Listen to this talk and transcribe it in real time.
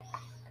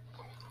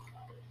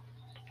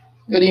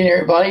Good evening,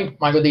 everybody.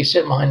 Michael D.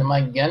 sitting behind the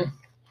mic again,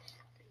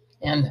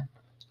 and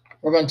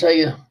we're going to tell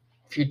you a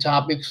few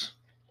topics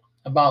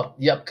about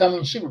the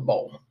upcoming Super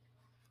Bowl.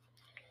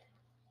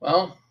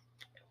 Well,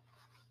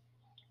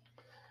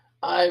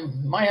 I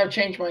might have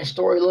changed my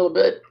story a little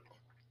bit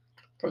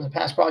from the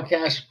past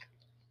broadcast,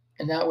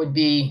 and that would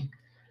be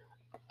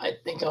I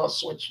think I'll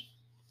switch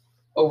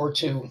over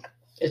to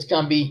it's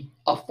going to be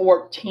a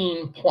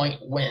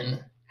 14-point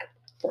win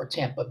for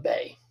Tampa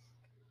Bay.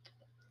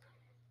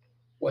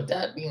 With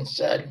that being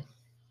said,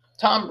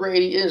 Tom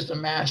Brady is the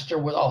master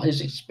with all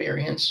his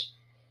experience.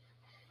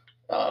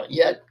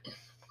 Yet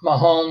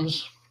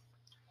Mahomes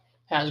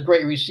has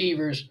great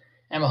receivers,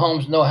 and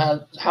Mahomes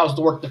knows how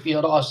to work the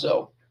field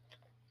also.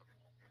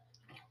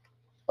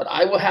 But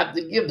I will have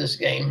to give this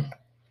game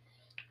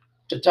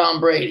to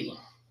Tom Brady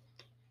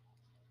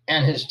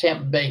and his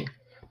Tampa Bay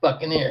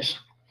Buccaneers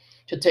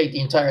to take the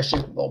entire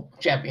Super Bowl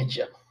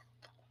championship.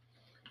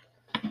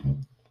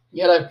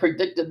 Yet I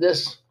predicted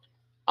this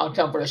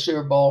outcome for the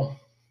Super Bowl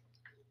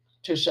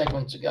 2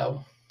 segments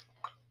ago.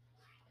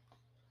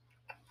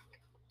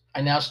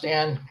 I now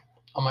stand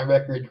on my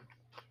record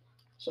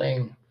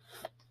saying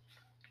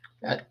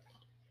that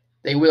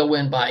they will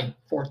win by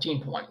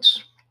 14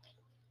 points.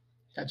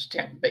 That's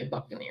Tampa Bay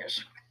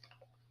Buccaneers.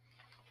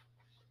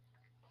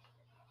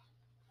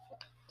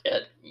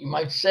 You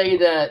might say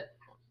that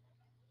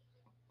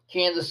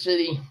Kansas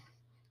City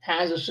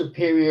has a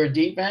superior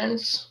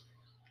defense,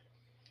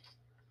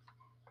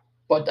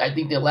 but I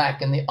think they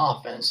lack in the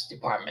offense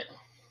department.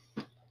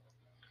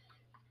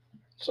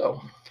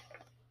 So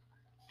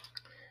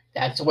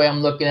that's the way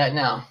I'm looking at it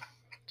now.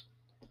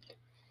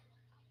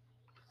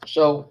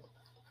 So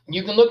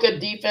you can look at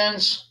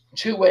defense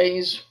two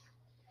ways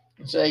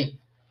and say,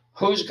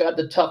 who's got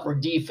the tougher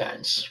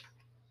defense?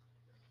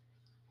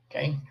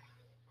 Okay.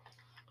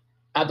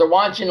 After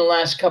watching the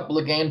last couple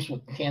of games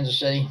with Kansas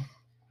City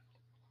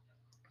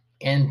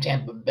and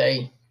Tampa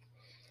Bay,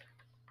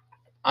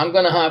 I'm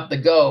going to have to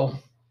go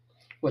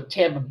with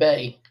Tampa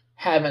Bay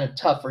having a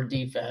tougher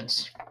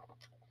defense.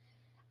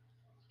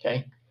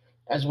 Okay.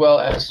 As well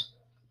as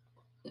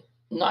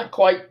not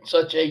quite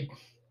such a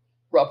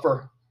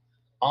rougher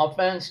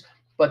offense,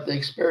 but the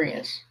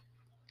experience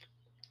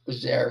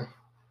was there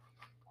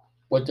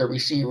with their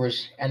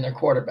receivers and their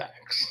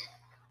quarterbacks.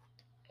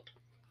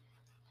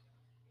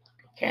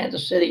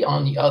 Kansas City,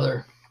 on the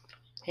other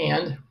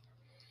hand,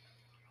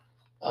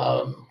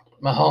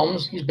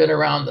 Mahomes, he's been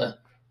around the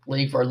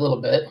league for a little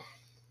bit.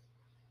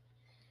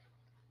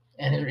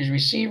 And his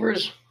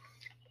receivers,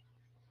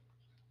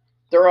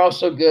 they're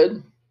also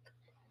good,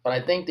 but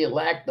I think they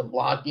lack the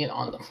blocking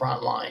on the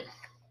front line.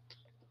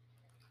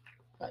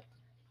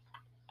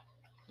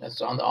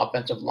 That's on the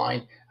offensive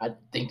line. I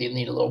think they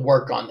need a little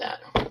work on that.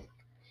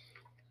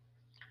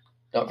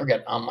 Don't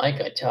forget, I'm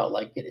Mike. I tell it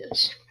like it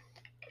is.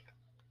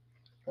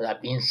 With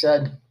that being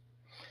said,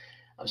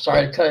 I'm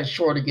sorry to cut it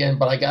short again,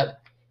 but I got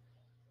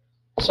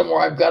somewhere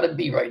I've got to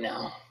be right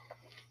now.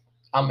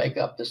 I'll make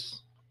up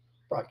this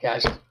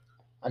broadcast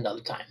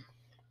another time.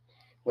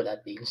 With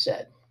that being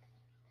said,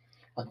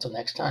 until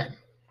next time,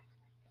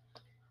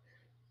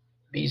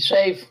 be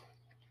safe,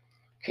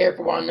 care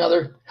for one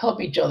another, help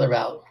each other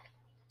out.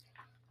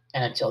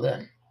 And until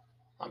then,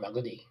 I'm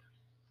Uncle D.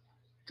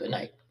 Good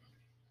night.